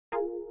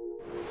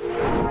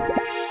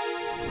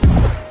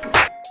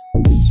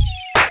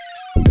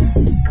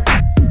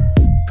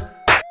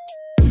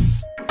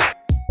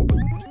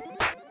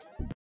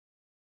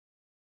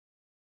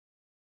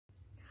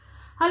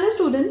Hello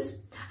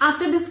students,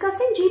 after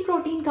discussing G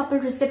protein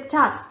coupled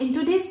receptors, in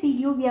today's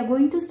video we are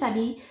going to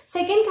study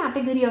second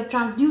category of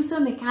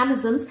transducer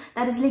mechanisms,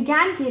 that is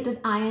ligand gated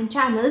ion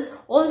channels,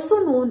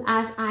 also known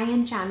as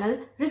ion channel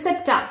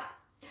receptor.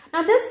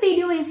 Now this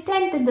video is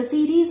 10th in the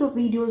series of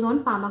videos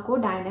on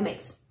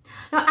pharmacodynamics.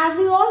 Now as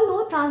we all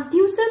know,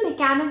 transducer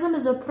mechanism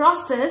is a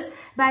process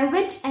by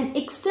which an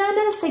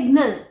external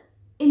signal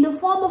in the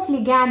form of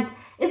ligand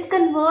is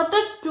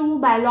converted to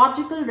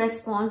biological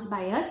response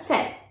by a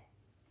cell.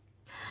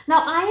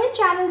 Now, ion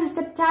channel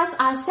receptors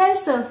are cell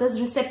surface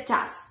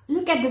receptors.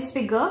 Look at this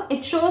figure.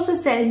 It shows a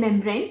cell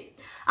membrane.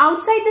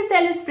 Outside the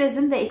cell is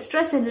present the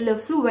extracellular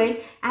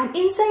fluid, and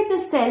inside the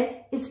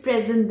cell is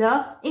present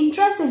the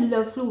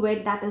intracellular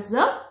fluid, that is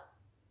the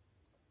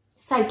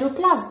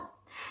cytoplasm.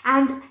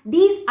 And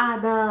these are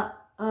the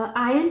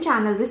ion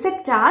channel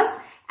receptors,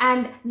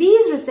 and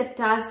these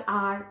receptors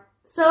are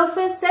cell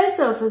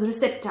surface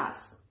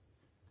receptors.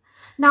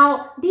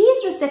 Now,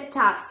 these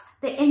receptors,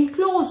 they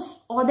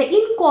enclose or they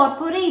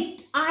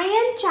incorporate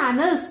ion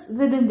channels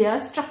within their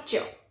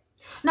structure.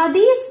 Now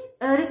these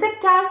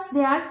receptors,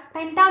 they are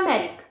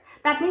pentameric.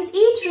 That means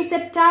each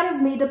receptor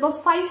is made up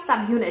of 5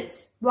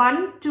 subunits.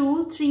 1,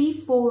 2, 3,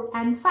 4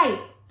 and 5.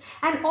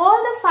 And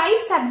all the 5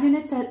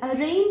 subunits are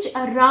arranged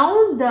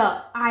around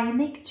the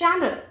ionic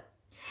channel.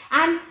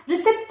 And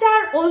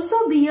receptor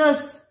also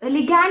bears a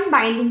ligand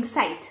binding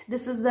site.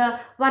 This is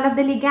one of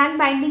the ligand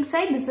binding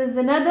site. This is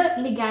another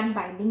ligand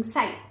binding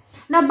site.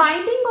 Now,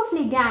 binding of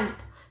ligand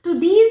to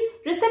these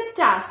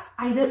receptors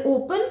either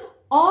open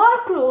or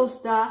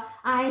close the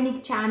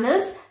ionic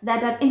channels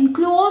that are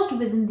enclosed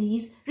within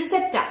these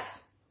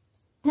receptors.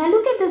 Now,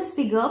 look at this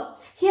figure.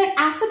 Here,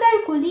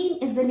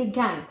 acetylcholine is the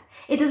ligand.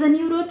 It is a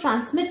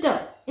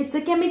neurotransmitter. It's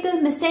a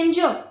chemical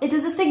messenger. It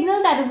is a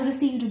signal that is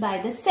received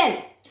by the cell.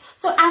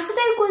 So,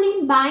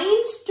 acetylcholine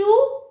binds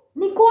to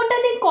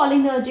nicotinic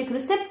cholinergic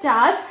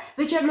receptors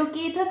which are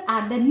located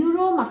at the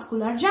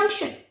neuromuscular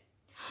junction.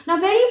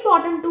 Now, very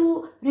important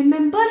to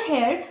remember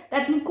here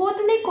that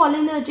nicotinic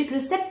cholinergic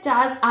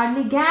receptors are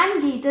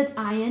ligand-gated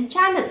ion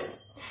channels,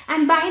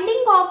 and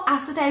binding of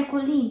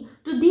acetylcholine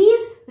to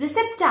these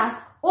receptors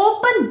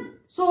open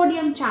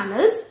sodium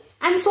channels,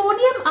 and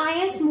sodium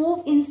ions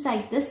move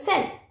inside the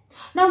cell.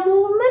 Now,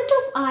 movement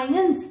of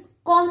ions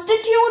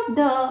constitute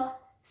the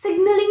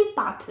signaling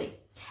pathway,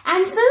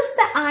 and since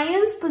the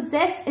ions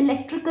possess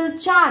electrical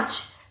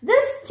charge,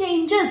 this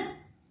changes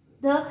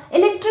the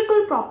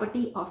electrical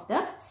property of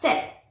the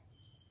cell,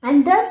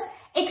 and thus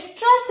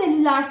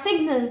extracellular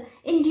signal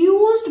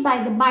induced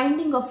by the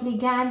binding of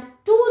ligand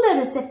to the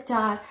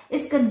receptor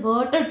is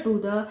converted to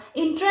the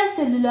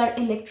intracellular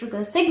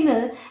electrical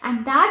signal,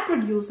 and that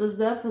produces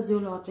the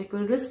physiological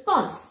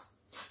response.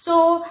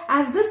 So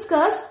as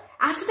discussed,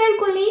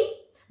 acetylcholine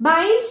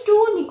binds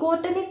to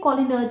nicotinic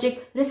cholinergic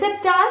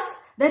receptors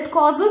that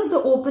causes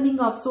the opening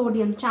of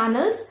sodium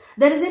channels.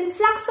 There is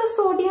influx of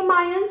sodium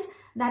ions.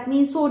 That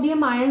means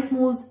sodium ions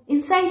moves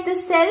inside the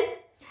cell,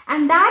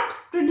 and that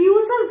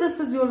produces the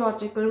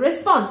physiological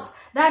response,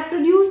 that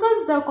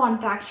produces the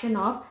contraction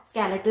of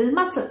skeletal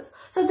muscles.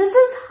 So this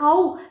is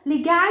how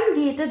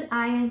ligand-gated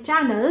ion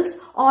channels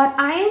or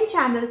ion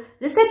channel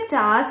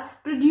receptors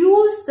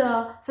produce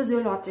the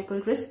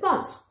physiological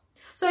response.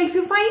 So if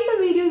you find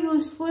the video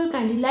useful,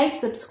 kindly like,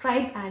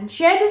 subscribe and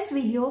share this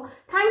video.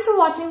 Thanks for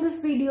watching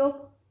this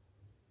video.